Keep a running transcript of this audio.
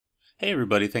Hey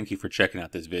everybody, thank you for checking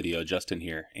out this video. Justin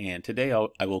here, and today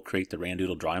I will create the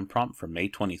Randoodle drawing prompt for May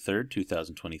 23rd,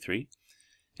 2023.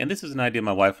 And this is an idea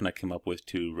my wife and I came up with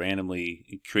to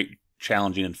randomly create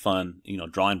challenging and fun,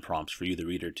 drawing prompts for you, the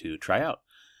reader, to try out.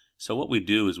 So what we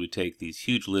do is we take these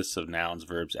huge lists of nouns,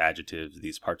 verbs, adjectives,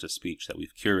 these parts of speech that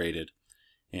we've curated,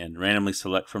 and randomly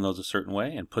select from those a certain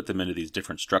way and put them into these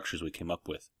different structures we came up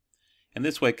with. And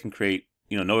this way can create,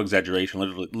 no exaggeration,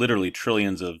 literally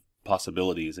trillions of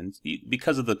possibilities, and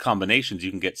because of the combinations you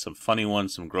can get some funny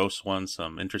ones, some gross ones,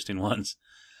 some interesting ones,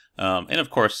 and of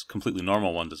course completely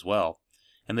normal ones as well.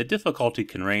 And the difficulty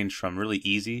can range from really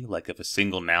easy, like if a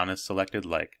single noun is selected,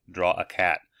 like draw a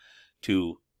cat,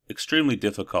 to extremely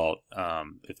difficult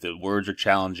if the words are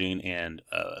challenging and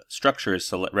structure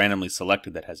is randomly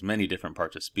selected that has many different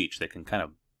parts of speech. They can kind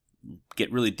of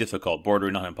get really difficult,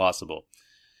 bordering on impossible.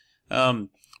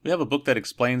 We have a book that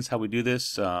explains how we do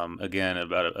this. Again,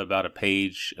 about a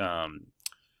page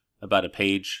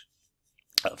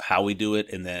of how we do it,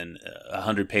 and then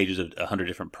 100 pages of 100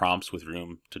 different prompts with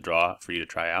room to draw for you to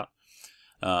try out.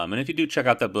 And if you do check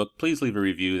out that book, please leave a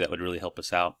review. That would really help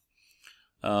us out.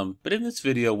 But in this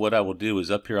video, what I will do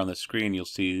is up here on the screen, you'll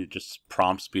see just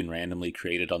prompts being randomly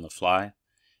created on the fly.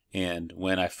 And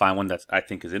when I find one that I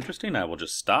think is interesting, I will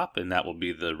just stop, and that will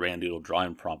be the Randoodle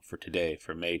drawing prompt for today,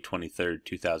 for May 23rd,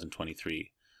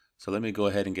 2023. So let me go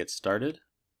ahead and get started.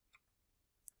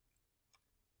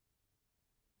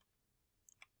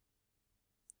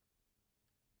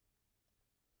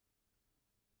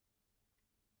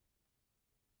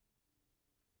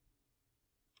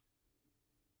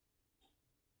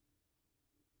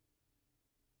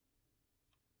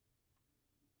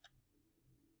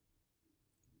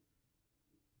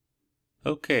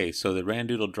 Okay, so the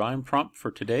Randoodle drawing prompt for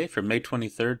today, for May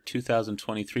 23rd,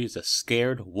 2023, is a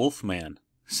scared wolf man.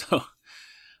 So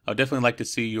I would definitely like to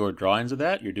see your drawings of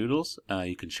that, your doodles.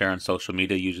 You can share on social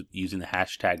media using the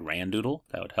hashtag Randoodle.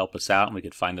 That would help us out, and we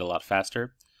could find it a lot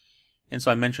faster. And so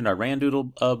I mentioned our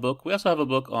Randoodle book. We also have a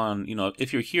book on,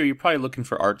 if you're here, you're probably looking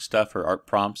for art stuff or art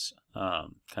prompts,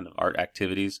 kind of art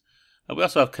activities. We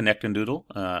also have Connect and Doodle,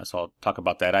 so I'll talk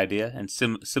about that idea. And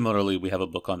similarly, we have a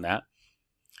book on that.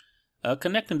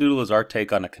 Connect and Doodle is our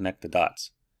take on a connect the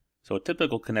dots. So a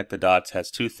typical connect the dots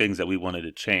has two things that we wanted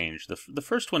to change. The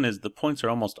first one is the points are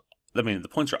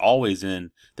always in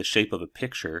the shape of a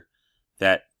picture,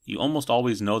 that you almost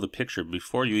always know the picture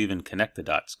before you even connect the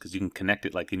dots, because you can connect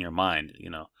it like in your mind,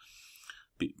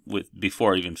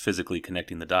 before even physically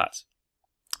connecting the dots.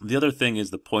 The other thing is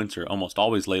the points are almost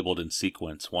always labeled in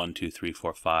sequence, 1, 2, 3,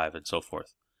 4, 5, and so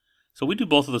forth. So we do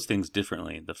both of those things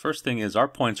differently. The first thing is our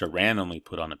points are randomly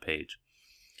put on a page,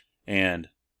 and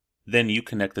then you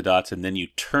connect the dots, and then you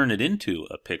turn it into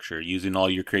a picture using all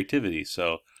your creativity.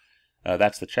 So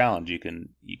that's the challenge. You can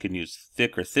use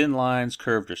thick or thin lines,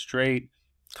 curved or straight,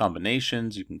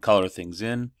 combinations. You can color things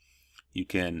in. You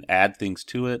can add things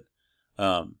to it.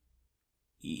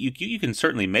 You can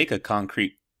certainly make a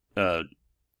concrete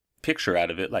picture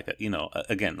out of it, like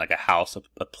again, like a house,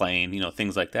 a plane,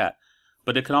 things like that.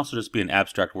 But it can also just be an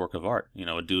abstract work of art,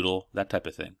 a doodle, that type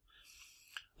of thing.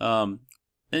 And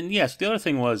yes, the other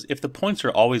thing was, if the points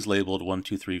are always labeled 1,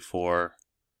 2, 3, 4,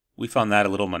 we found that a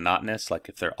little monotonous. Like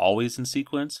if they're always in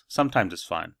sequence, sometimes it's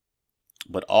fine,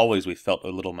 but always we felt a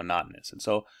little monotonous. And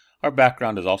so our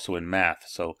background is also in math,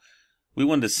 so we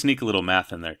wanted to sneak a little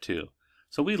math in there too.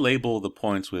 So we label the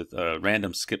points with a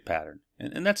random skip pattern,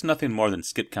 and that's nothing more than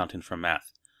skip counting from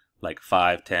math, like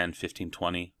 5, 10, 15,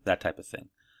 20, that type of thing.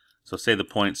 So say the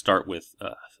points start with,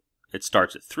 it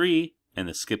starts at 3, and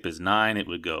the skip is 9, it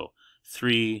would go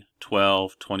 3,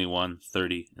 12, 21,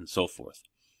 30, and so forth.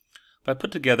 If I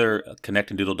put together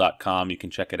connectanddoodle.com, you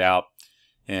can check it out.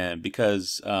 And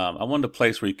because I wanted a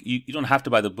place where you don't have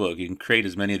to buy the book, you can create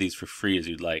as many of these for free as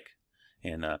you'd like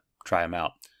and try them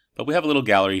out. But we have a little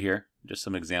gallery here, just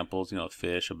some examples, a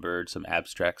fish, a bird, some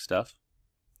abstract stuff.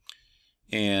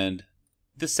 And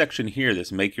this section here, this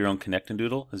make your own connect and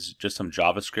doodle, is just some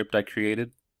JavaScript I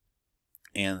created.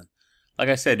 And like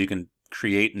I said, you can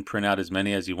create and print out as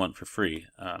many as you want for free.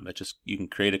 You can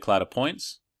create a cloud of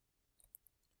points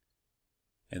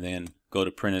and then go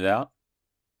to print it out.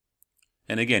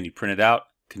 And again, you print it out,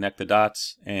 connect the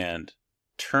dots, and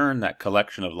turn that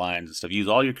collection of lines and stuff. Use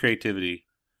all your creativity,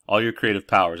 all your creative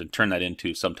powers, and turn that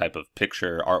into some type of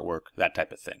picture, artwork, that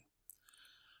type of thing.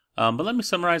 But let me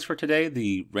summarize for today.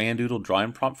 The Randoodle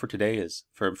drawing prompt for today is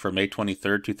for May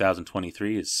 23rd,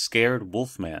 2023 is Scared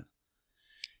Wolfman.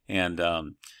 And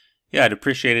yeah, I'd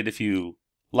appreciate it if you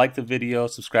like the video,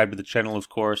 subscribe to the channel, of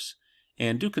course,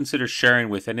 and do consider sharing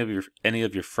with any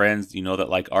of your friends that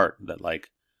like art, that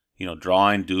like you know,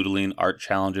 drawing, doodling, art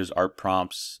challenges, art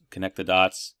prompts, connect the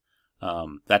dots,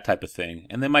 that type of thing.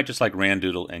 And they might just like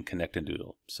Randoodle and connect and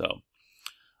doodle. So,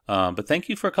 but thank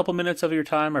you for a couple minutes of your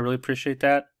time. I really appreciate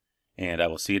that. And I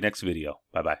will see you next video.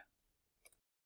 Bye-bye.